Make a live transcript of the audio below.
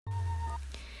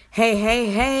Hey, hey,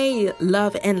 hey,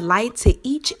 love and light to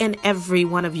each and every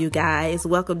one of you guys.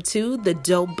 Welcome to the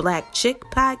Dope Black Chick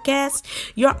Podcast,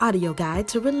 your audio guide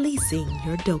to releasing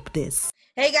your dopeness.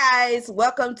 Hey guys,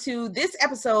 welcome to this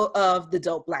episode of the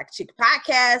Dope Black Chick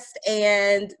Podcast.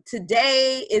 And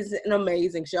today is an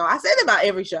amazing show. I say that about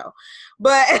every show,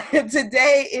 but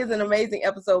today is an amazing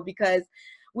episode because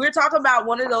we're talking about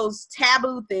one of those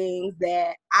taboo things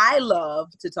that I love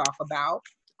to talk about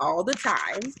all the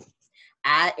time.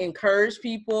 I encourage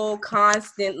people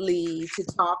constantly to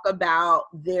talk about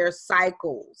their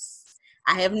cycles.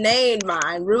 I have named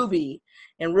mine Ruby,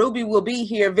 and Ruby will be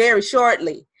here very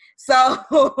shortly.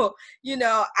 So,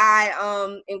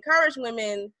 I encourage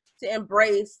women to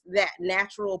embrace that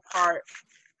natural part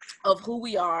of who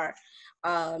we are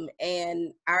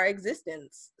and our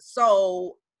existence.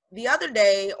 So, the other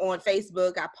day on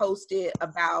Facebook, I posted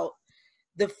about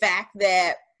the fact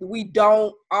that we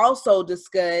don't also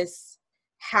discuss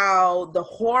how the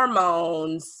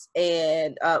hormones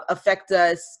and affect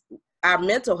our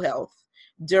mental health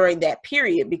during that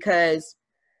period. Because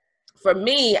for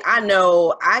me, I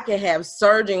know I can have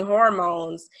surging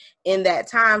hormones in that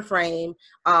time frame.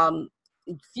 A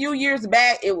few years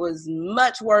back, it was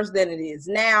much worse than it is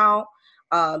now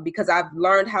because I've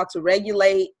learned how to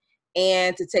regulate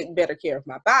and to take better care of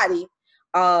my body.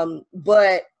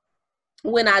 But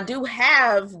when I do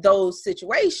have those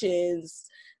situations,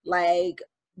 like,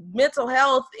 mental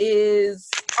health is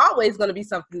always going to be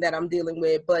something that I'm dealing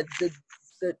with, but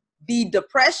the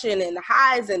depression and the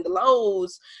highs and the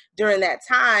lows during that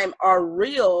time are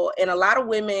real. And a lot of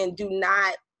women do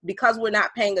not, because we're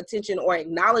not paying attention or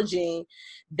acknowledging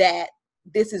that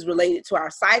this is related to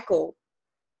our cycle.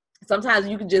 Sometimes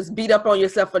you can just beat up on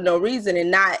yourself for no reason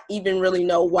and not even really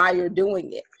know why you're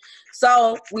doing it.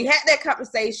 So we had that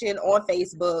conversation on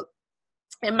Facebook,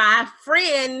 and my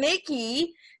friend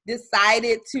Nikki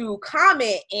decided to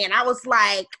comment, and I was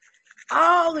like,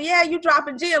 oh yeah, you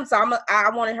dropping gems. So I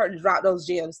wanted her to drop those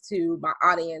gems to my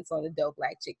audience on the Dope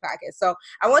Black Chick Podcast. So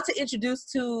I want to introduce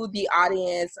to the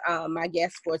audience my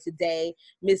guest for today,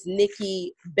 Miss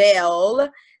Nikki Bell.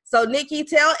 So Nikki,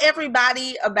 tell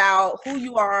everybody about who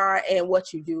you are and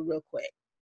what you do real quick.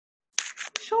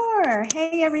 Sure.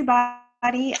 Hey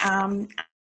everybody. I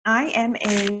am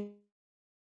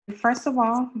first of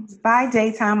all, by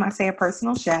daytime I say a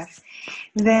personal chef.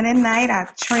 Then at night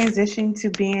I've transitioned to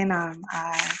being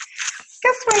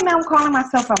guess right now I'm calling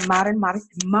myself a modern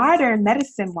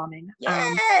medicine woman.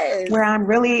 Yes. Where I'm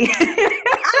really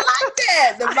I like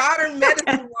that. The modern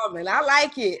medicine woman. I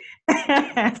like it.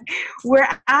 Where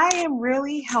I am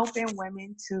really helping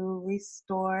women to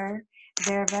restore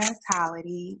their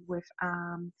vitality with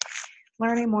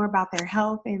learning more about their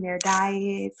health and their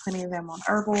diet, putting them on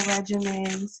herbal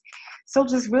regimens. So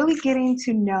just really getting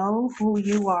to know who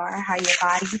you are, how your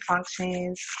body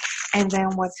functions, and then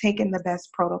we're taking the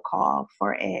best protocol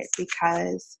for it.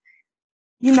 Because,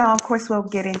 of course we'll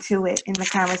get into it in the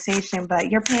conversation,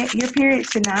 but your period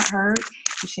should not hurt.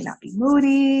 You should not be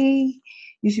moody.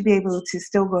 You should be able to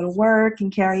still go to work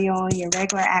and carry on your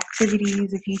regular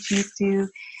activities if you choose to.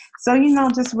 So,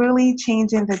 just really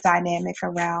changing the dynamic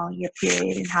around your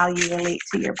period and how you relate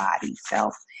to your body.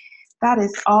 So that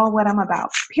is all what I'm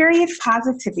about. Period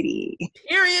positivity.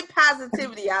 Period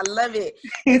positivity. I love it.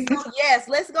 And so, yes,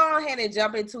 let's go ahead and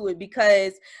jump into it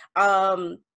because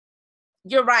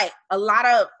you're right. A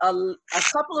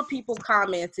couple of people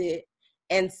commented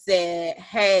and said,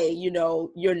 hey,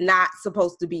 you're not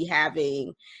supposed to be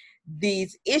having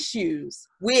these issues,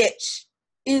 which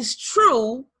is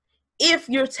true if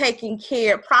you're taking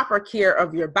proper care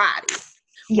of your body.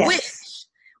 Yes. Which,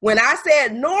 when I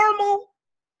said normal,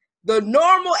 the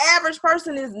normal average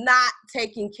person is not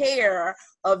taking care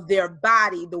of their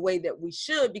body the way that we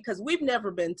should, because we've never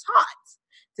been taught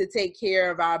to take care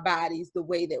of our bodies the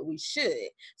way that we should.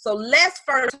 So let's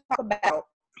first talk about,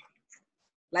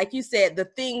 like you said, the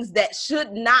things that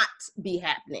should not be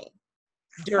happening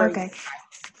during. Okay.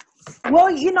 Well,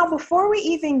 before we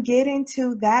even get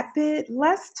into that bit,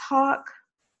 let's talk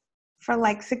for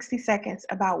like 60 seconds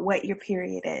about what your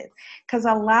period is. Because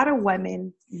a lot of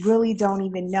women really don't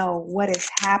even know what is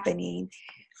happening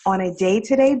on a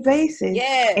day-to-day basis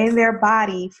in their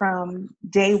body from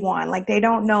day one. Like, they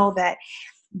don't know that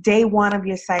day one of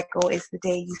your cycle is the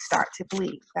day you start to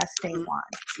bleed. That's day one.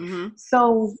 Mm-hmm.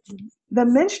 So the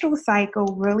menstrual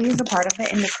cycle really is a part of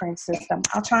the endocrine system.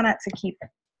 I'll try not to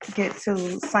get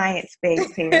to science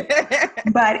based here,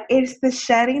 but it's the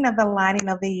shedding of the lining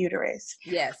of the uterus.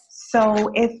 Yes.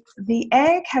 So if the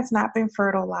egg has not been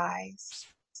fertilized,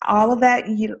 all of that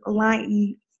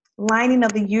lining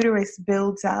of the uterus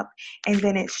builds up and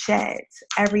then it sheds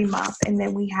every month. And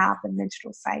then we have the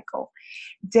menstrual cycle.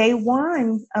 Day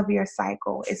 1 of your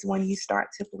cycle is when you start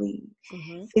to bleed.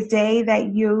 Mm-hmm.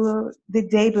 The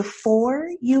day before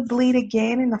you bleed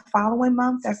again in the following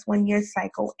month, that's when your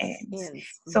cycle ends.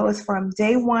 Mm-hmm. So it's from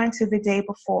day 1 to the day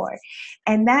before.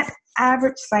 And that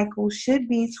average cycle should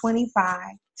be 25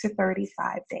 to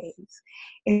 35 days.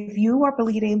 If you are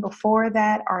bleeding before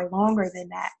that or longer than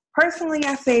that, personally,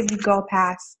 I say if you go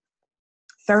past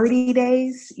 30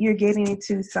 days, you're getting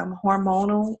into some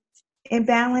hormonal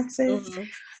imbalances. Mm-hmm.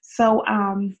 So,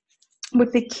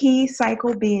 with the key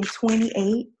cycle being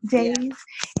 28 days,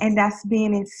 and that's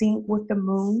being in sync with the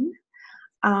moon,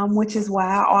 which is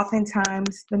why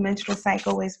oftentimes the menstrual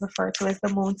cycle is referred to as the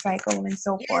moon cycle and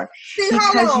so forth. See,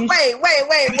 hold on, wait.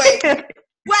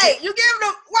 Wait, you give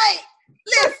them,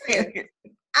 listen.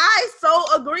 I so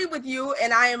agree with you,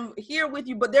 and I am here with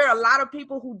you, but there are a lot of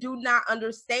people who do not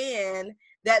understand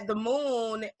that the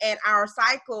moon and our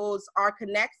cycles are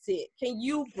connected. Can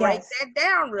you break that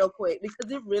down real quick?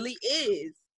 Because it really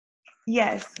is.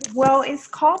 Yes. Well, it's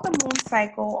called the moon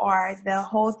cycle, or the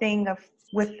whole thing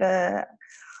with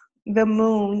the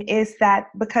moon is that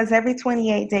because every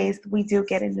 28 days we do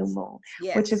get a new moon,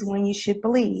 which is when you should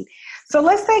bleed. So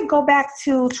let's say go back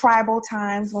to tribal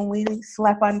times when we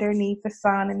slept underneath the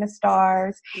sun and the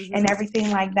stars and everything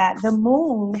like that. The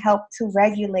moon helped to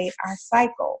regulate our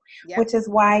cycle, which is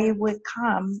why it would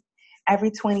come every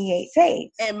 28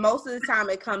 days. And most of the time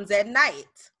it comes at night.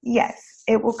 Yes,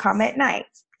 it will come at night.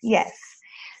 Yes.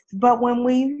 But when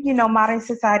we, modern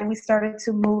society, we started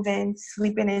to move in,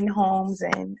 sleeping in homes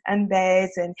and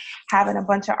beds and having a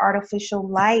bunch of artificial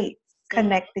light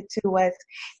connected to us,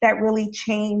 that really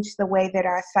changed the way that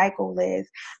our cycle is.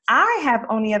 I have,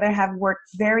 on the other hand, worked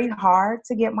very hard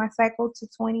to get my cycle to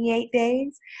 28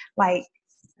 days. Like,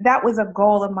 that was a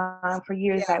goal of mine for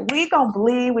years. Like, we gonna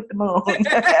bleed with the moon.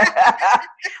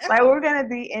 Like, we're gonna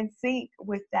be in sync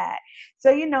with that.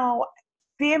 So,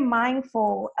 being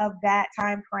mindful of that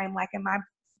time frame, like,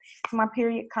 is my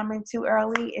period coming too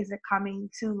early? Is it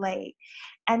coming too late?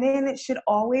 And then it should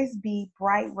always be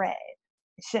bright red.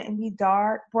 It shouldn't be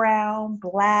dark brown,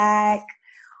 black,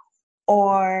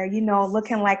 or,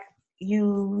 looking like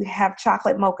you have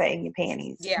chocolate mocha in your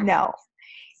panties. No,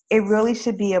 it really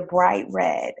should be a bright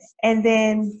red. And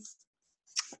then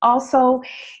also,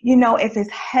 if it's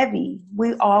heavy,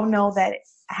 we all know that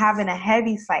having a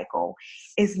heavy cycle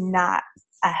is not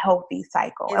a healthy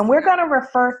cycle. And we're going to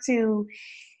refer to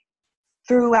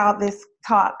throughout this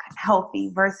talk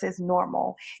healthy versus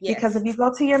normal. Because if you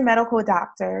go to your medical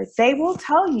doctor, they will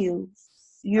tell you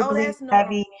you're bleeding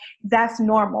heavy. That's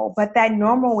normal. But that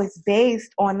normal is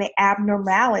based on the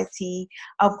abnormality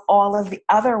of all of the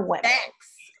other women.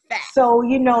 So,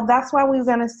 that's why we're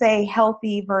going to say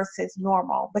healthy versus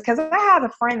normal. Because I had a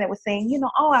friend that was saying,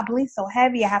 I bleed so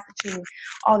heavy, I have to choose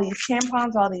all these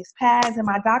tampons, all these pads. And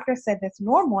my doctor said that's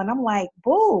normal. And I'm like,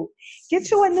 boo, get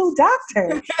you a new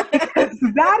doctor. Because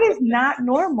that is not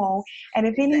normal. And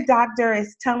if any doctor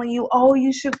is telling you,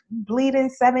 you should bleed in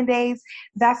 7 days,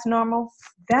 that's normal.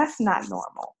 That's not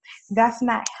normal. That's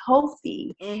not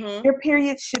healthy. Your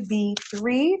period should be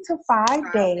 3 to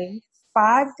 5 days.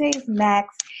 5 days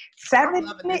max. 7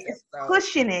 is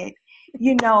pushing it,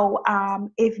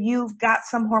 if you've got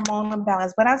some hormonal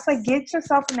imbalance. But I say get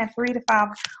yourself in that 3 to 5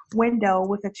 window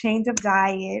with a change of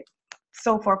diet,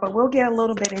 so forth. But we'll get a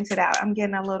little bit into that. I'm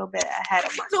getting a little bit ahead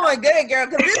of myself. Doing good, girl,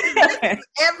 because this is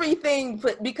everything.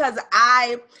 Because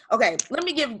let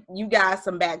me give you guys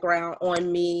some background on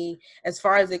me as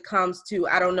far as it comes to,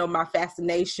 I don't know, my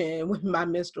fascination with my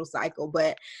menstrual cycle,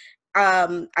 but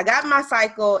I got my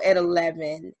cycle at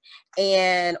 11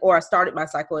 or I started my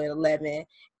cycle at 11.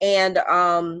 And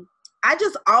I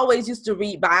just always used to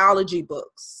read biology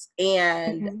books.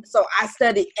 And so I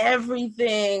studied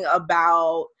everything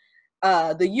about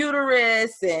the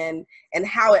uterus and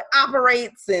how it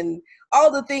operates and all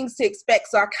the things to expect.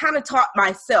 So I kind of taught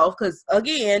myself because,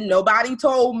 again, nobody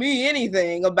told me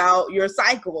anything about your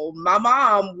cycle. My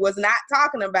mom was not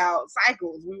talking about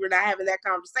cycles. We were not having that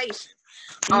conversation.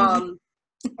 And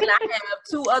I have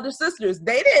 2 other sisters.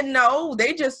 They didn't know.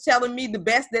 They just telling me the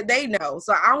best that they know.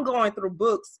 So I'm going through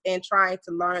books and trying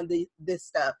to learn this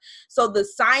stuff. So the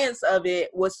science of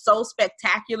it was so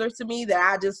spectacular to me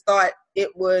that I just thought it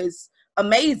was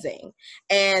amazing.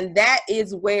 And that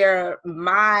is where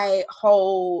my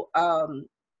whole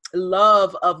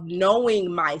love of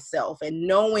knowing myself and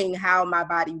knowing how my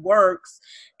body works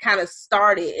kind of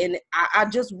started. And I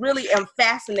just really am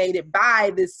fascinated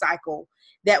by this cycle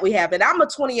that we have. And I'm a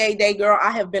 28-day girl.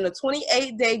 I have been a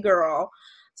 28-day girl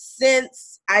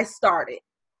since I started.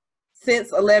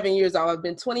 since 11 years old. I've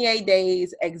been 28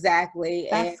 days exactly.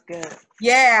 That's good.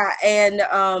 Yeah. And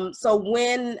so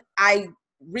when I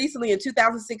recently in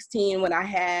 2016, when I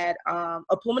had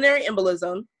a pulmonary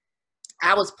embolism,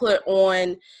 I was put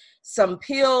on some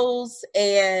pills,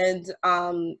 and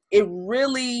it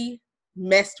really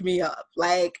messed me up.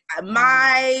 Like,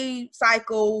 my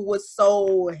cycle was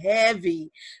so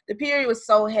heavy. The period was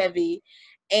so heavy.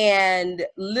 And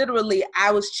literally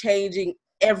I was changing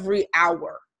every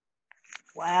hour.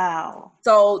 Wow.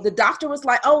 So the doctor was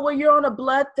like, oh, well, you're on a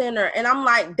blood thinner. And I'm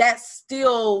like, that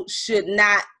still should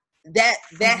not, that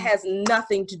has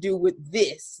nothing to do with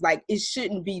this. Like, it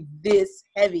shouldn't be this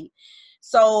heavy.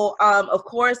 So, of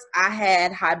course, I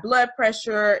had high blood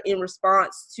pressure in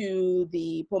response to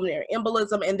the pulmonary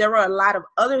embolism. And there were a lot of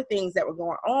other things that were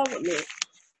going on with me.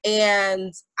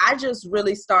 And I just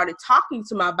really started talking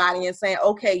to my body and saying,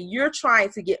 okay, you're trying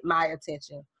to get my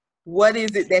attention. What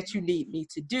is it that you need me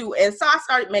to do? And so I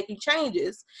started making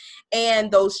changes.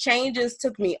 And those changes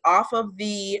took me off of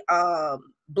the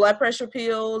blood pressure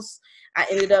pills. I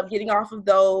ended up getting off of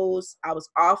those. I was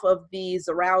off of the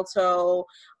Xarelto.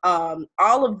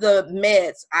 All of the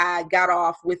meds I got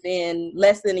off within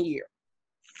less than a year.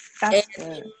 That's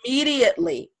and good.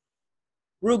 Immediately,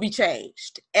 Ruby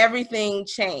changed. Everything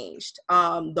changed.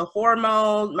 The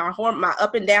hormones, my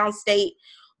up and down state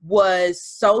was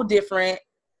so different.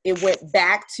 It went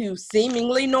back to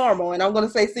seemingly normal, and I'm going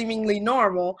to say seemingly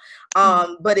normal,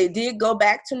 but it did go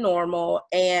back to normal,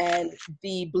 and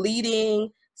the bleeding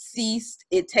ceased.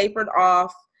 It tapered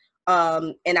off,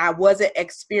 and I wasn't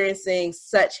experiencing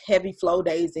such heavy flow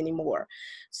days anymore.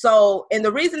 So, and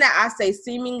the reason that I say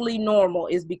seemingly normal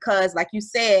is because, like you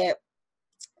said,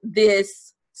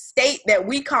 this state that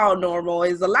we call normal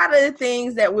is a lot of the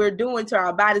things that we're doing to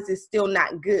our bodies is still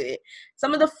not good.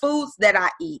 Some of the foods that I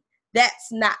eat,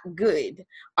 that's not good.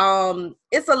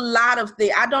 It's a lot of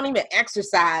things. I don't even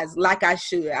exercise like I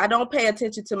should. I don't pay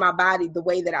attention to my body the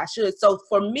way that I should. So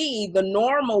for me, the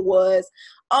normal was,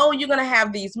 oh, you're going to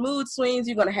have these mood swings.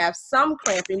 You're going to have some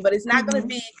cramping, but it's not going to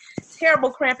be terrible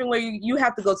cramping where you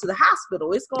have to go to the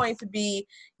hospital. It's going to be,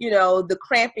 the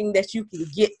cramping that you can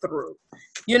get through.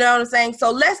 You know what I'm saying?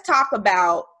 So let's talk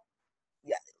about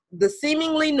the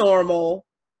seemingly normal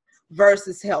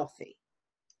versus healthy.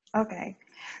 Okay.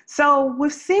 So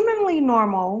with seemingly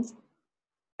normal,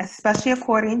 especially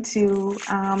according to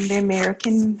the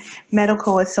American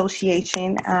Medical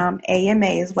Association, AMA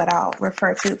is what I'll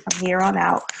refer to from here on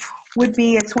out, would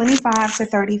be a 25 to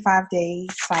 35 day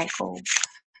cycle,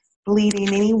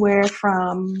 bleeding anywhere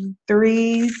from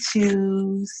 3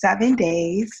 to 7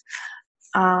 days.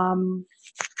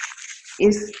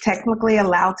 Is technically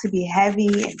allowed to be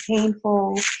heavy and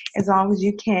painful as long as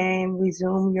you can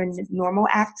resume your normal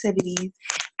activities.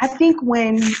 I think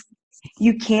when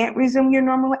you can't resume your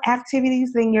normal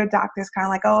activities, then your doctor's kind of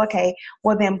like, oh, okay,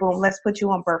 well then boom, let's put you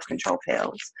on birth control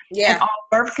pills. Yeah. And all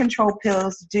birth control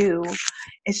pills do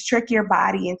is trick your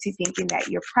body into thinking that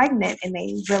you're pregnant, and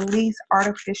they release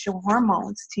artificial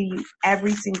hormones to you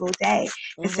every single day.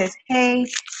 It says, hey,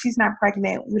 she's not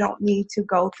pregnant. We don't need to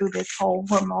go through this whole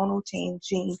hormonal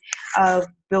changing of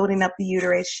building up the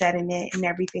uterus, shedding it, and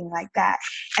everything like that.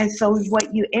 And so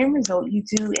what you end result, you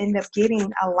do end up getting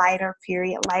a lighter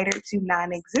period, lighter to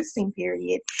non-existing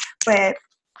period, and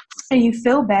you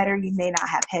feel better. You may not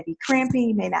have heavy cramping,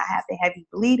 you may not have the heavy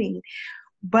bleeding,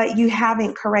 but you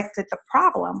haven't corrected the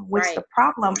problem, which the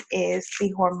problem is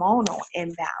the hormonal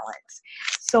imbalance.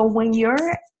 So when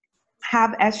you're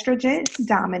have estrogen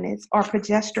dominance or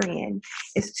progesterone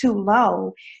is too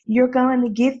low, you're going to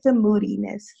get the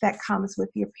moodiness that comes with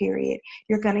your period.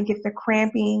 You're going to get the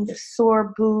cramping, the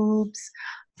sore boobs.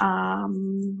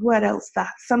 What else?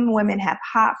 Some women have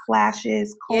hot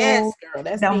flashes, cold, yes, girl,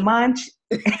 that's the me.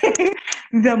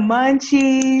 the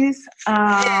munchies.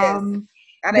 Yes.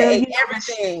 I ate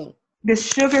everything. The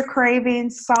sugar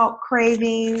cravings, salt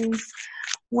cravings.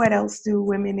 What else do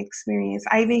women experience?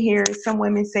 I even hear some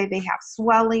women say they have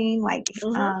swelling, like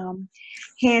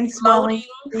hand swelling.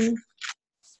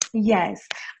 Yes.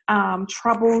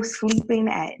 Trouble sleeping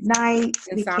at night.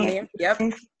 Insomnia. They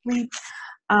can't sleep.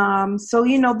 So,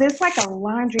 there's like a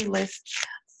laundry list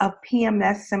of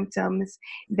PMS symptoms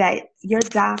that your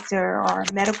doctor or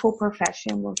medical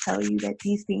profession will tell you that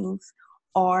these things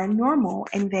are normal,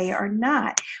 and they are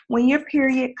not. When your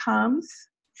period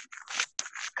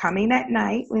coming at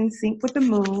night, in sync with the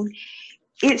moon,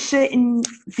 It shouldn't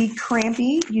be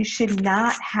crampy. You should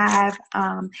not have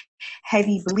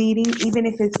heavy bleeding, even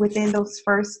if it's within those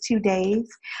first 2 days.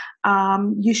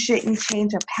 You shouldn't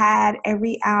change a pad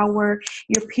every hour.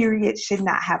 Your period should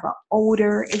not have an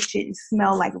odor. It shouldn't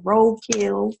smell like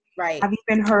roadkill. Right. I've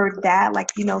even heard that,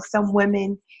 like, some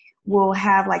women will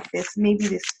have like maybe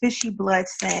this fishy blood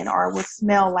scent, or will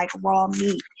smell like raw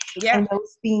meat. Yeah. And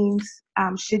those things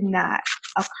should not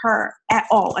occur at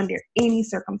all under any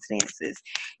circumstances.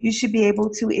 You should be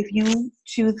able to, if you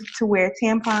choose to wear a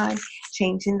tampon,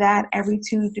 changing that every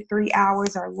 2 to 3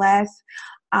 hours or less.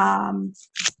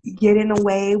 Getting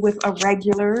away with a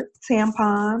regular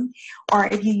tampon, or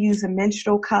if you use a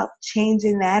menstrual cup,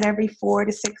 changing that every 4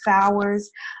 to 6 hours.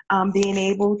 Being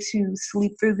able to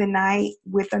sleep through the night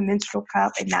with a menstrual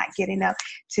cup and not getting up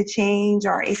to change,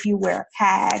 or if you wear a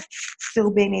pad,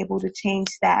 still being able to change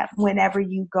that whenever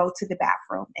you go to the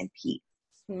bathroom and pee.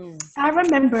 I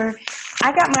remember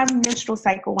I got my menstrual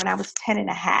cycle when I was 10 and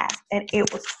a half, and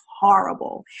it was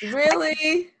horrible.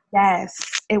 Really? Yes,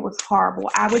 it was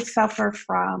horrible. I would suffer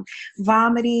from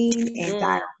vomiting and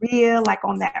diarrhea. Like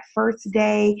on that first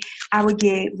day, I would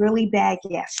get really bad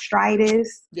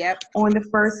gastritis. Yep. On the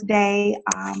first day,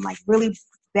 like really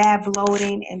bad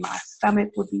bloating, and my stomach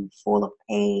would be full of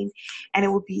pain, and it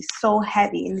would be so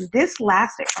heavy. And this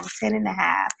lasted from 10 and a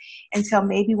half until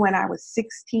maybe when I was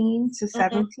 16 to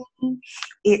 17.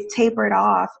 It tapered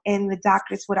off, and the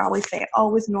doctors would always say,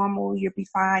 oh, it's normal, you'll be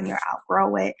fine, you'll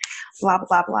outgrow it, blah,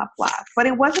 blah, blah, blah. But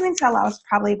it wasn't until I was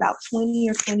probably about 20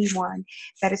 or 21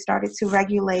 that it started to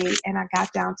regulate, and I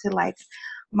got down to like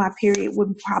my period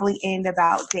would probably end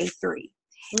about day 3.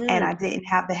 And I didn't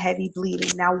have the heavy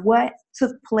bleeding. Now, what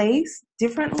took place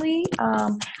differently,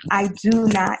 I do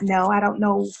not know. I don't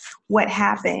know what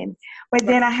happened. But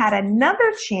then I had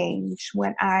another change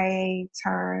when I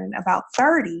turned about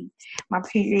 30. My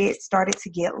period started to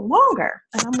get longer.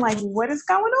 And I'm like, what is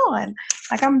going on?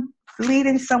 Like, I'm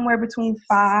bleeding somewhere between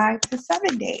 5 to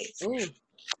 7 days.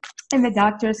 And the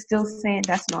doctor is still saying,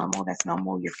 that's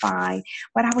normal, you're fine.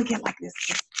 But I would get like this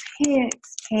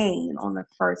intense pain on the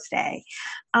first day.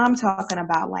 I'm talking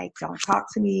about like, don't talk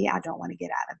to me. I don't want to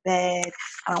get out of bed.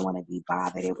 I don't want to be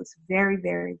bothered. It was very,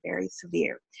 very, very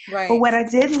severe. Right. But what I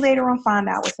did later on find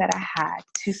out was that I had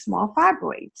 2 small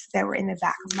fibroids that were in the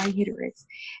back of my uterus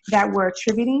that were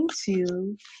attributing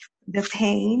to the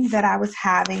pain that I was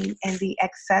having and the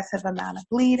excessive amount of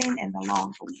bleeding and the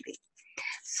long bleeding.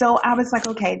 So I was like,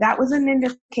 okay, that was an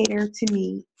indicator to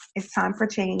me. It's time for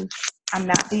change. I'm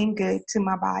not being good to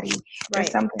my body.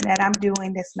 There's something that I'm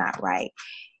doing that's not right.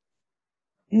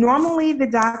 Normally, the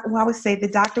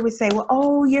doctor would say, well,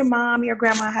 oh, your mom, your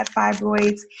grandma had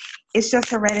fibroids. It's just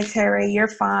hereditary. You're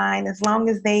fine. As long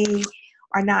as they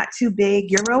are not too big,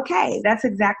 you're okay. That's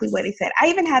exactly what he said. I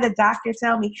even had a doctor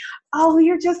tell me, oh,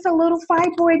 you're just a little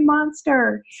fibroid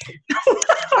monster.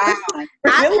 Wow.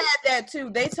 I've had that too.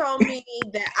 They told me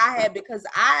that I had, because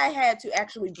I had to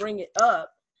actually bring it up.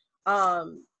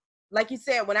 Like you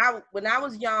said, when I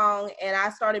was young and I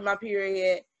started my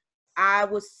period, I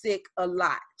was sick a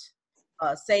lot.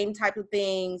 Same type of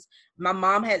things. My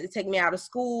mom had to take me out of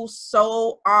school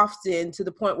so often to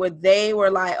the point where they were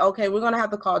like, okay, we're going to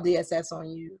have to call DSS on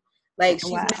you. Like,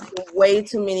 she's missing way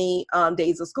too many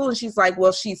days of school. And she's like,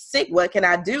 well, she's sick. What can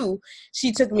I do?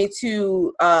 She took me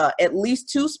to at least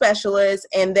 2 specialists,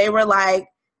 and they were like,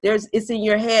 it's in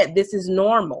your head. This is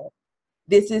normal.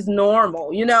 This is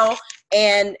normal, you know?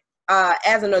 And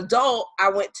as an adult, I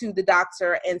went to the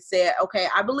doctor and said, okay,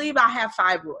 I believe I have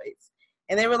fibroids.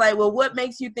 And they were like, well, what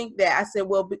makes you think that? I said,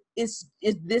 well, this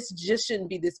just shouldn't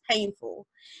be this painful.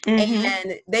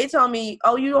 And they told me,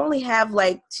 oh, you only have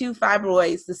like 2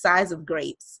 fibroids the size of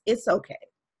grapes. It's okay.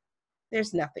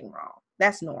 There's nothing wrong.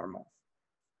 That's normal.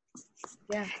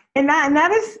 Yeah. And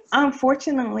that is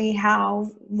unfortunately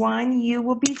how, one, you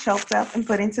will be choked up and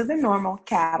put into the normal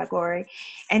category.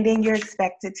 And then you're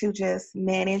expected to just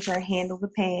manage or handle the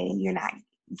pain. You're not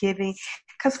giving,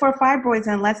 because for fibroids,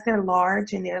 unless they're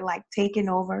large and they're like taking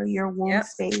over your womb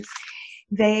space,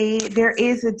 there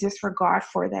is a disregard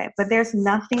for that. But there's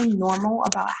nothing normal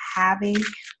about having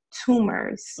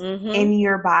tumors in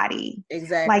your body.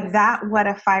 Exactly. Like that, what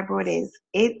a fibroid is.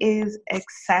 It is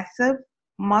excessive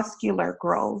muscular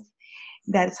growth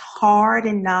that's hard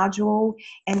and nodule,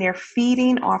 and they're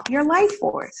feeding off your life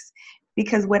force,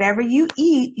 because whatever you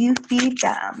eat, you feed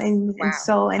them. And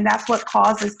that's what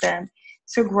causes them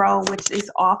to grow, which is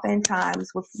oftentimes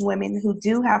with women who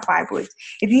do have fibroids.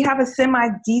 If you have a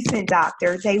semi-decent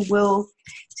doctor, they will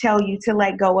tell you to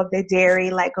let go of the dairy,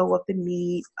 let go of the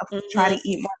meat, try to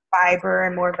eat more fiber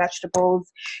and more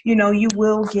vegetables. You know, you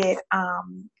will get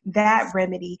that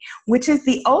remedy, which is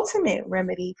the ultimate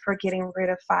remedy for getting rid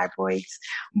of fibroids.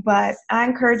 But I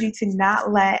encourage you to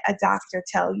not let a doctor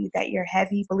tell you that you're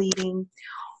heavy bleeding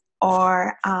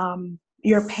or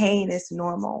your pain is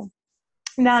normal.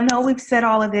 Now, I know we've said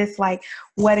all of this, like,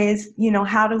 what is, you know,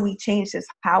 how do we change this?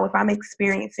 How, if I'm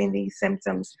experiencing these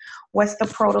symptoms, what's the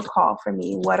protocol for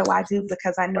me? What do I do?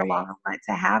 Because I no longer want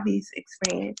to have these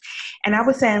experiences. And I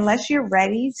would say, unless you're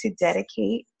ready to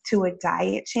dedicate to a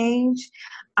diet change,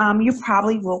 you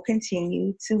probably will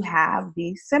continue to have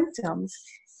these symptoms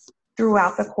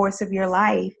throughout the course of your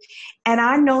life. And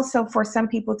I know, so for some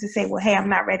people to say, well, hey, I'm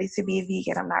not ready to be a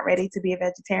vegan, I'm not ready to be a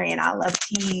vegetarian, I love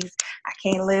cheese, I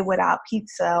can't live without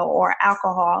pizza or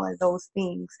alcohol and those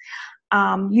things.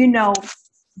 You know,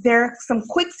 there are some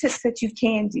quick tips that you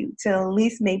can do to at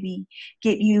least maybe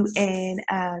get you in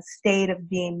a state of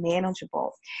being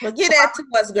manageable. Well, get that to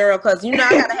us, girl, because you know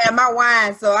I gotta have my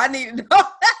wine, so I need to know.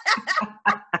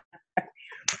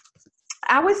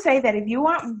 I would say that if you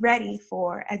aren't ready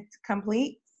for a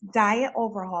complete diet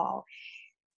overhaul,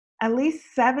 at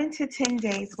least 7 to 10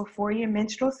 days before your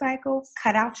menstrual cycle,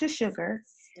 cut out your sugar,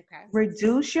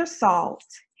 reduce your salt,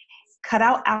 cut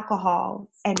out alcohol,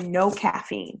 and no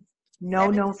caffeine.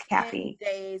 No caffeine.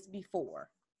 10 days before.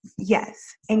 Yes,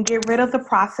 and get rid of the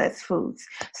processed foods.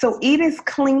 So eat as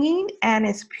clean and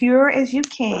as pure as you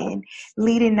can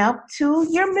leading up to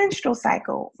your menstrual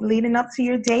cycle, leading up to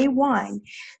your day 1,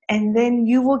 and then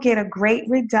you will get a great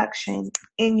reduction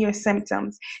in your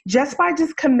symptoms just by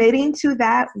just committing to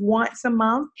that once a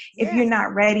month if you're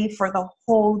not ready for the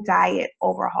whole diet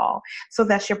overhaul. So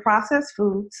that's your processed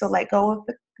food. So let go of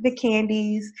the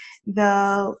candies,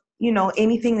 you know,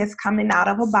 anything that's coming out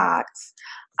of a box.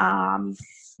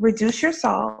 Reduce your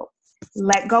salt,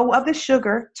 let go of the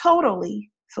sugar totally.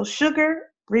 So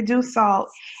sugar, reduce salt,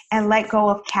 and let go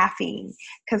of caffeine.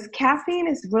 Because caffeine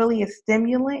is really a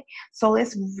stimulant. So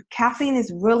caffeine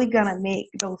is really going to make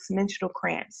those menstrual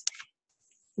cramps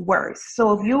worse.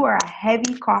 So if you are a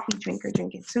heavy coffee drinker,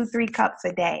 drinking 2-3 cups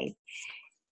a day,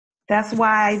 that's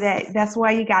why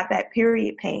you got that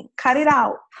period pain. Cut it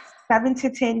out 7 to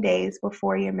 10 days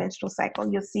before your menstrual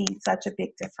cycle. You'll see such a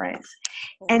big difference.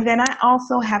 And then I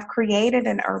also have created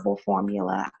an herbal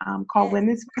formula called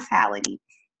Women's Vitality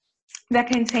that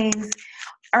contains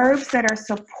herbs that are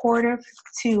supportive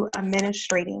to a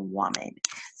menstruating woman.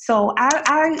 So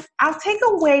I'll take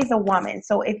away the woman.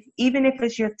 So even if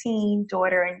it's your teen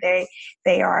daughter and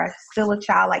they are still a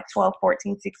child, like 12,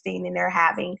 14, 16, and they're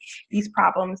having these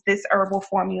problems, this herbal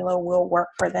formula will work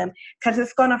for them because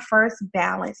it's going to first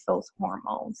balance those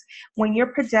hormones. When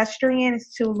your progesterone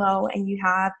is too low and you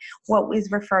have what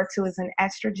is referred to as an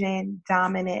estrogen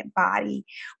dominant body,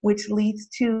 which leads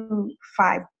to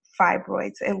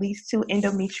fibroids, it leads to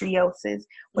endometriosis,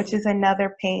 which is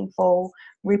another painful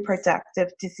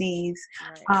reproductive disease.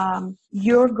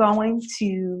 You're going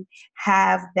to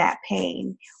have that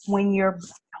pain when your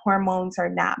hormones are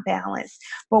not balanced.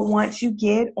 But once you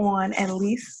get on at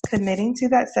least committing to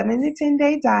that 7 to 10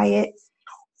 day diet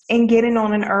and getting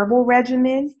on an herbal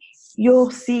regimen,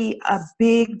 you'll see a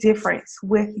big difference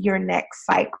with your next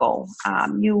cycle.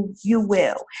 You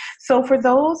will. So for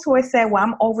those who are saying, well,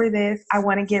 I'm over this, I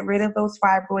want to get rid of those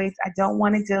fibroids, I don't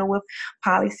want to deal with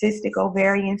polycystic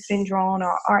ovarian syndrome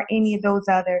or any of those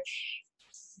other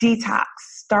detox,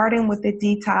 starting with the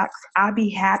detox, I'll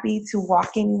be happy to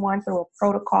walk anyone through a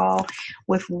protocol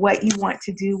with what you want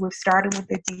to do with starting with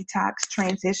the detox,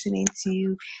 transitioning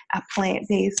to a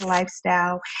plant-based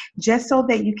lifestyle, just so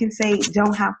that you can say,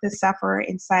 don't have to suffer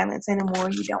in silence anymore.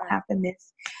 You don't have to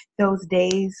miss those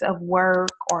days of work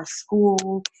or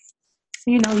school.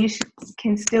 You know, you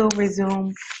can still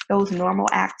resume those normal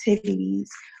activities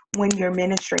when you're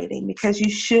menstruating, because you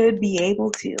should be able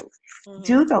to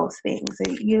do those things.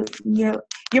 Your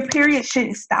period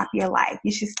shouldn't stop your life.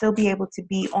 You should still be able to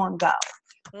be on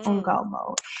go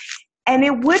mode. And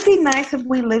it would be nice if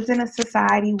we lived in a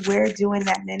society where during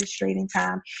that menstruating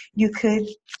time, you could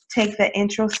take the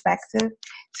introspective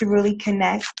to really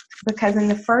connect. Because in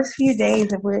the first few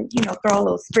days, if we're, throw a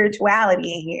little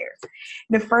spirituality in here,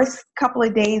 the first couple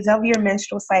of days of your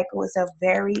menstrual cycle is a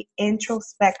very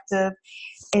introspective,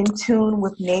 in tune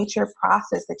with nature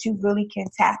process that you really can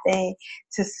tap in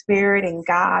to spirit and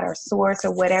God or source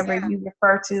or whatever you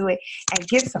refer to it, and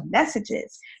get some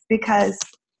messages. Because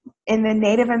in the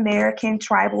Native American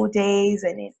tribal days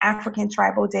and in African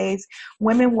tribal days,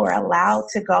 women were allowed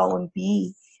to go and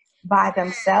be by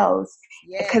themselves,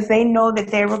 because Yes. they know that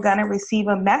they were going to receive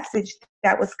a message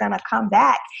that was going to come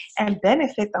back and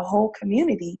benefit the whole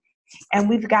community. And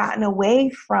we've gotten away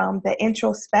from the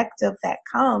introspective that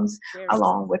comes Very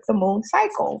along with the moon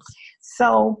cycle.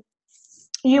 So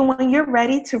when you're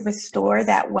ready to restore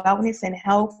that wellness and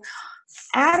health,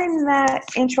 adding that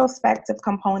introspective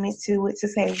component to it, to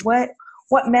say what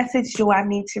message do I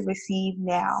need to receive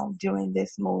now during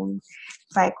this moon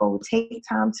cycle. Take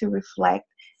time to reflect,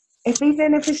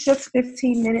 even if it's just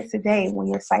 15 minutes a day when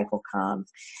your cycle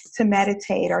comes, to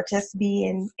meditate or just be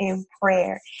in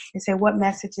prayer and say, what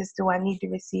messages do I need to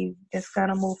receive that's going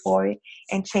to move forward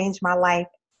and change my life?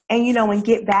 And, and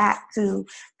get back to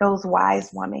those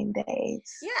wise woman days.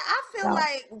 Yeah, I feel So.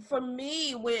 like for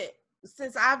me,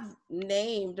 since I've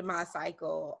named my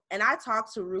cycle and I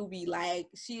talk to Ruby like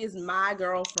she is my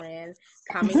girlfriend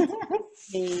coming to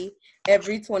me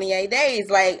every 28 days.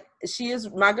 Like, she is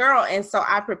my girl. And so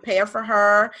I prepare for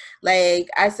her. Like,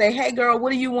 I say, hey girl,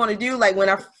 what do you want to do? Like, when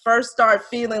I first start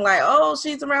feeling like, oh,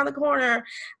 she's around the corner,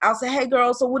 I'll say, hey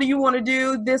girl, so what do you want to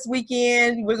do this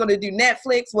weekend? We're going to do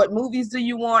Netflix. What movies do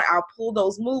you want? I'll pull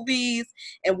those movies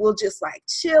and we'll just like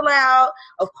chill out.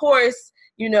 Of course,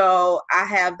 I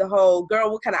have the whole,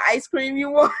 girl, what kind of ice cream you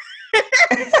want?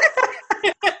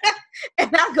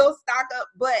 And I go stock up.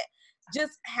 But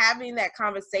just having that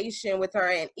conversation with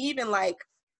her, and even like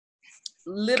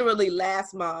literally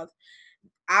last month,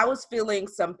 I was feeling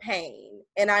some pain.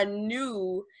 And I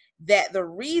knew that the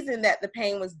reason that the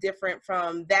pain was different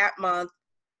from that month,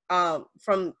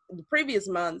 from the previous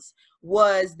months,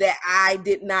 was that I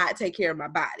did not take care of my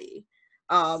body.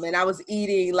 And I was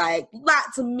eating like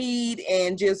lots of meat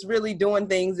and just really doing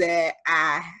things that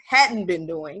I hadn't been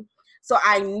doing. So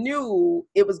I knew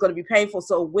it was going to be painful.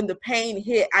 So when the pain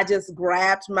hit, I just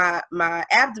grabbed my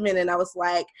abdomen and I was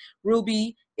like,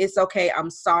 Ruby, it's okay. I'm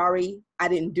sorry. I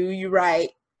didn't do you right.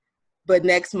 But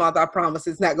next month, I promise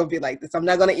it's not going to be like this. I'm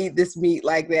not going to eat this meat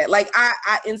like that. Like,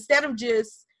 I instead of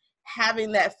just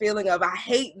having that feeling of I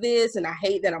hate this and I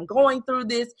hate that I'm going through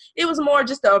this, it was more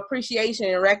just the appreciation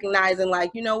and recognizing,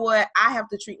 like, you know what, I have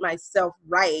to treat myself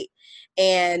right.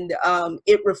 And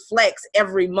it reflects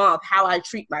every month how I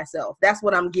treat myself. That's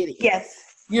what I'm getting. Yes.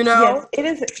 Yes, it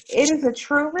is a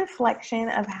true reflection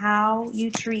of how you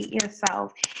treat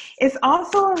yourself. It's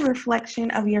also a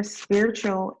reflection of your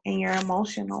spiritual and your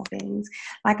emotional things.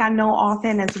 Like, I know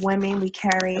often as women, we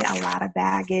carry a lot of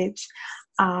baggage,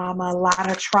 a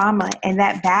lot of trauma, and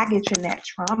that baggage and that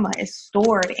trauma is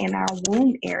stored in our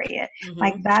womb area. Mm-hmm.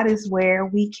 Like, that is where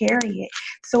we carry it.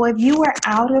 So if you are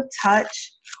out of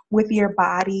touch with your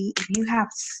body, if you have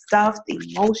stuffed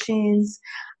emotions,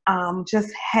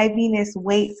 just heaviness,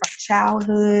 weight from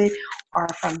childhood or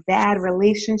from bad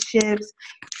relationships,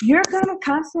 you're going to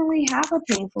constantly have a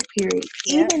painful period,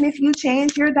 even if you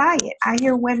change your diet. I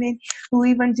hear women who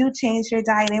even do change their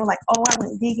diet. They were like, oh, I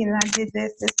went vegan and I did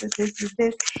this.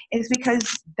 It's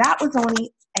because that was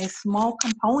only a small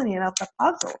component of the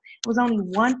puzzle. It was only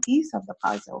one piece of the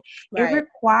puzzle. Right. It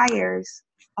requires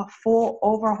a full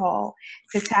overhaul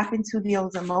to tap into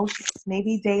those emotions,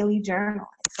 maybe daily journal,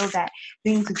 so that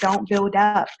things don't build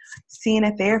up, seeing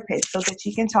a therapist so that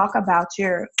you can talk about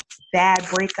your bad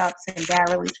breakups and bad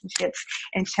relationships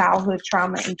and childhood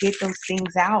trauma and get those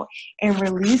things out and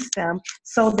release them,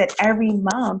 so that every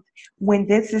month when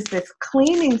this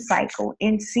cleaning cycle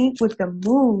in sync with the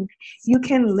moon, you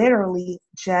can literally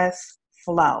just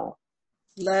flow.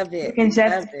 Love it.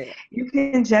 You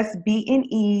can just be in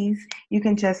ease. You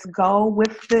can just go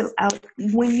with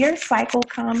when your cycle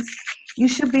comes, you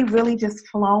should be really just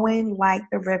flowing like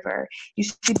the river. You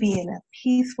should be in a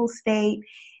peaceful state,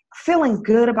 feeling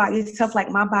good about yourself, like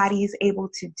my body is able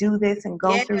to do this and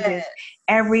go through this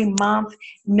every month.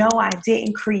 No, I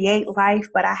didn't create life,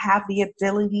 but I have the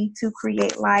ability to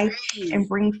create life and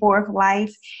bring forth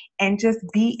life, and just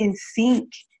be in sync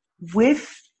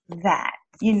with that.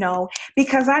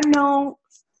 Because I know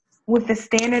with the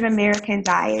standard American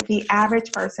diet, the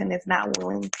average person is not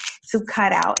willing to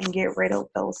cut out and get rid of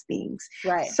those things.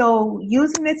 Right. So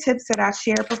using the tips that I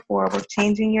shared before with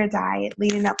changing your diet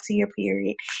leading up to your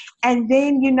period, and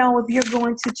then, if you're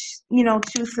going to,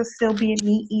 choose to still be a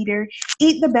meat eater,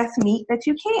 eat the best meat that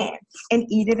you can and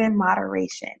eat it in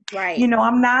moderation. Right.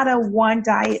 I'm not a one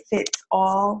diet fits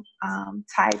all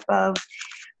type of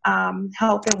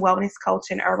health and wellness coach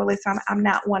and herbalist. I'm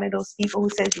not one of those people who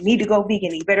says you need to go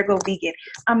vegan, you better go vegan.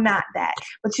 I'm not that.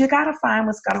 But you got to find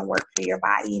what's going to work for your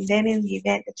body. And then in the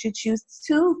event that you choose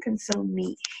to consume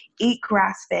meat, eat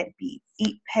grass-fed beef,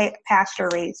 eat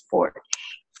pasture-raised pork,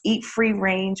 eat free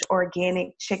range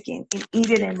organic chicken and eat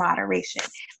it in moderation.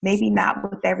 Maybe not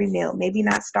with every meal. Maybe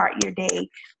not start your day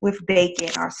with bacon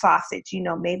or sausage.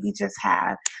 Maybe just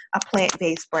have a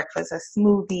plant-based breakfast, a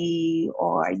smoothie,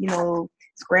 or,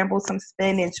 scramble some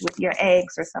spinach with your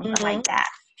eggs or something like that.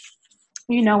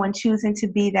 And choosing to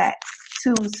be that,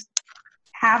 to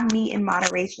have meat in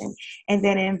moderation, and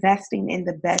then investing in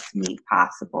the best meat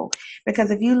possible.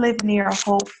 Because if you live near a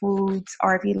Whole Foods,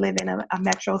 or if you live in a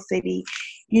metro city,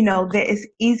 it's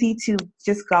easy to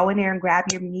just go in there and grab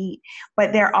your meat.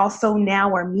 But there also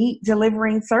now are meat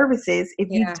delivering services if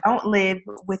you don't live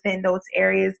within those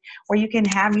areas, where you can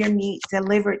have your meat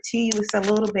delivered to you. It's a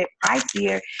little bit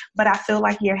pricier, but I feel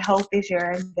like your health is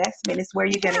your investment. It's where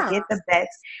you're going to get the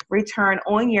best return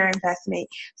on your investment,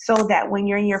 so that when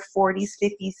you're in your 40s,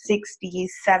 50s, 60s,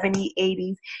 70s,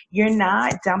 80s, you're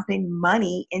not dumping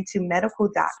money into medical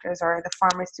doctors or the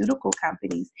pharmaceutical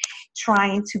companies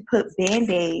trying to put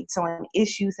Band-Aids on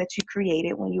issues that you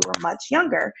created when you were much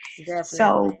younger. Definitely.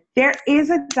 So there is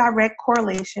a direct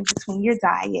correlation between your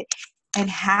diet and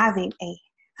having a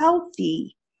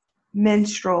healthy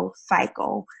menstrual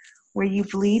cycle, where you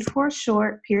bleed for a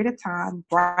short period of time,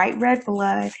 bright red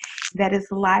blood that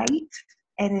is light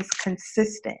and is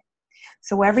consistent.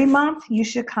 So every month you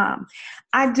should come.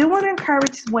 I do want to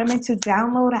encourage women to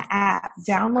download an app,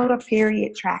 download a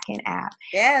period tracking app.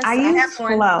 Yes, I use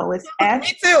Flow. It's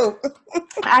Me too.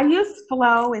 I use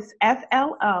Flow. It's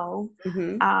FLO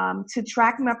to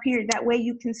track my period. That way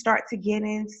you can start to get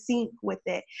in sync with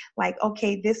it. Like,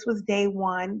 okay, this was day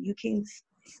 1. You can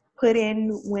put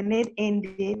in when it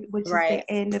ended, which is the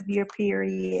end of your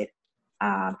period.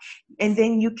 And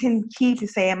then you can keep to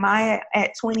say, am I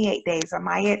at 28 days? Am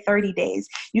I at 30 days?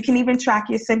 You can even track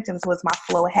your symptoms. Was my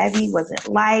flow heavy? Was it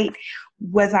light?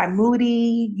 Was I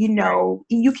moody?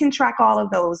 You can track all of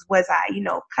those. Was I,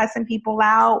 cussing people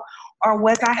out? Or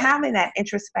was I having that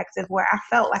introspective where I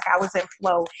felt like I was in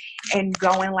flow and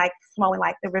flowing like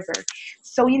the river?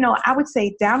 So, I would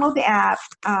say download the app,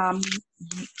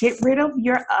 get rid of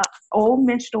your old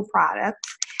menstrual products,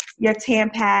 your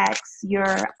Tampax,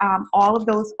 your all of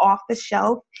those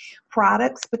off-the-shelf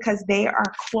products, because they are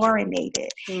chlorinated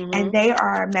and they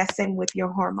are messing with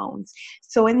your hormones.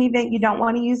 So in the event you don't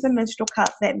want to use a menstrual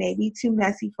cup that may be too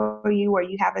messy for you, or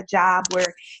you have a job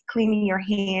where cleaning your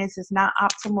hands is not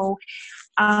optimal,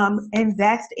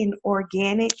 invest in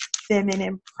organic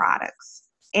feminine products.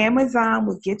 Amazon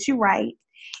will get you right.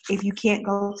 If you can't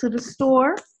go to the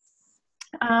store,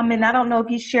 and I don't know if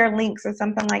you share links or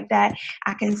something like that,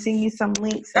 I can send you some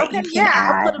links that you can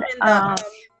add. I'll put them in the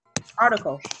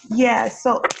article. Yeah,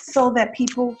 so that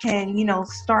people can,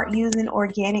 start using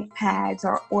organic pads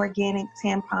or organic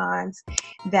tampons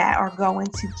that are going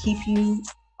to keep you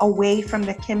away from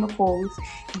the chemicals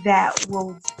that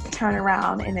will turn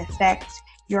around and affect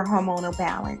your hormonal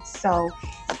balance. So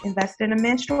invest in a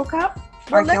menstrual cup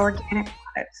or organic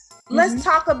products. Let's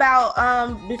talk about,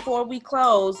 before we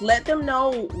close, let them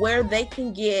know where they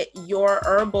can get your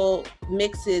herbal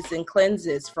mixes and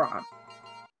cleanses from.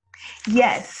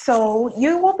 Yes, so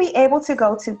you will be able to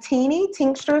go to Teenie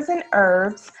Tinctures and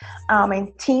Herbs,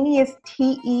 and Teenie is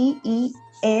Teenie,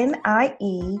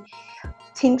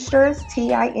 Tinctures,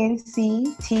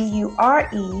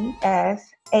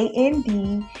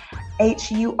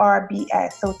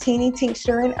 TincturesAndHurbs. So Teenie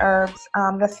Tincture and Herbs.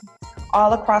 That's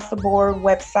all across the board,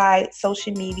 website,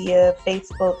 social media,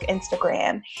 Facebook,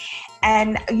 Instagram.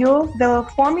 And the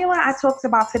formula I talked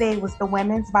about today was the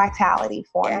Women's Vitality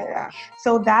formula. Yeah.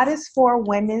 So that is for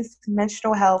women's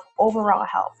menstrual health, overall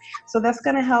health. So that's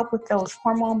going to help with those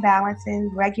hormone balancing,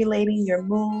 regulating your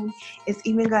mood. It's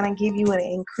even going to give you an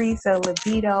increase of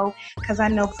libido, because I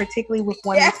know particularly with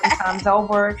women sometimes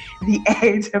over the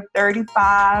age of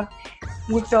 35,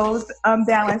 with those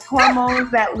unbalanced hormones,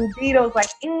 that libido is like,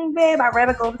 babe, I'd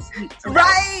rather go to sleep today.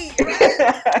 Right.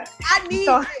 I need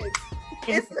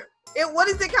this. What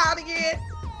is it called again?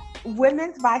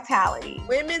 Women's Vitality.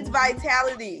 Women's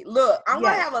Vitality. Look, I'm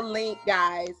going to have a link,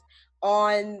 guys,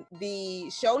 on the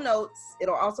show notes.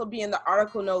 It'll also be in the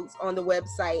article notes on the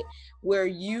website, where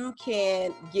you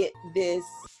can get this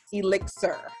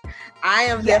elixir. I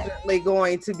am definitely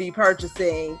going to be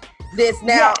purchasing this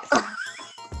now.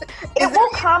 It will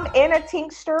come in a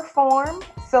tincture form.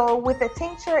 So with a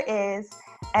tincture is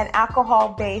an alcohol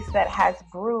base that has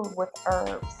brewed with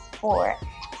herbs for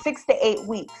 6 to 8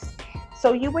 weeks.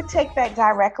 So you would take that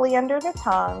directly under the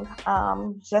tongue,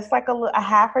 just like a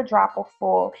half a drop or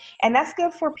full. And that's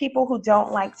good for people who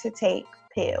don't like to take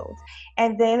pills.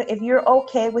 And then if you're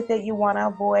okay with it, you want to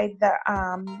avoid the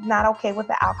not okay with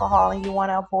the alcohol, and you want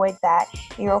to avoid that,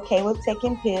 you're okay with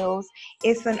taking pills.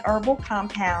 It's an herbal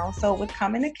compound, so it would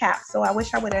come in a capsule. I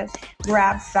wish I would have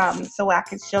grabbed some so I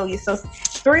could show you. So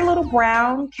 3 little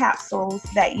brown capsules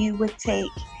that you would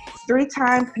take 3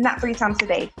 times, not 3 times a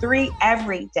day, 3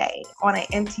 every day on an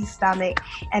empty stomach,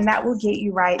 and that will get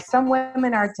you right. Some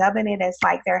women are dubbing it as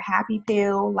like their happy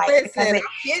pill, like because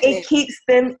it keeps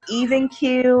them even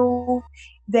keel.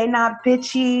 They're not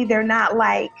bitchy. They're not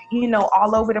like,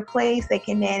 all over the place. They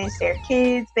can manage their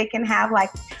kids. They can have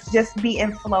just be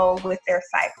in flow with their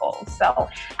cycle. So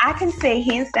I can say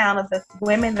hands down, of the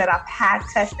women that I've had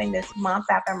testing this month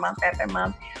after month after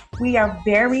month, we are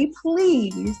very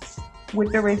pleased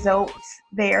with the results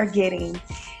they are getting.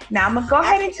 Now I'm gonna go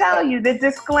ahead and tell you the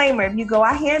disclaimer: if you go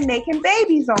out here making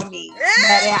babies on me,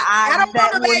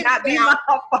 that will not be my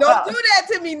fault. Don't do that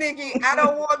to me, Nikki. I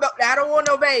don't want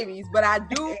no babies, but I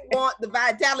do want the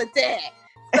vitality.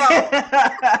 So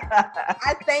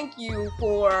I thank you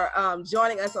for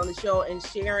joining us on the show and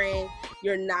sharing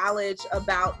your knowledge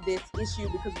about this issue,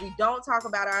 because we don't talk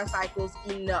about our cycles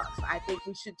enough. I think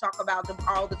we should talk about them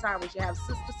all the time. We should have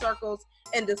sister circles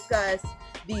and discuss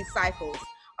these cycles.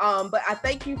 But I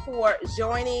thank you for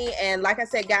joining. And like I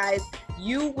said, guys,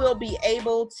 you will be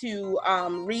able to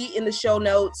read in the show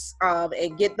notes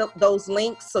and get those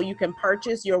links so you can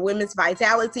purchase your Women's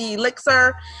Vitality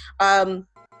Elixir.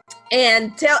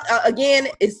 And tell again,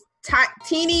 it's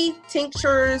Teeny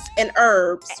Tinctures and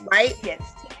Herbs, right?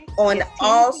 Yes. On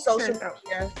all social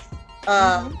media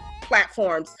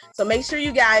platforms. So make sure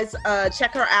you guys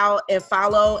check her out and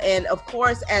follow. And of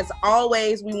course, as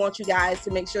always, we want you guys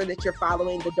to make sure that you're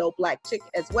following the Dope Black Chick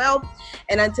as well.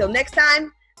 And until next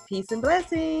time, peace and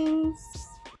blessings.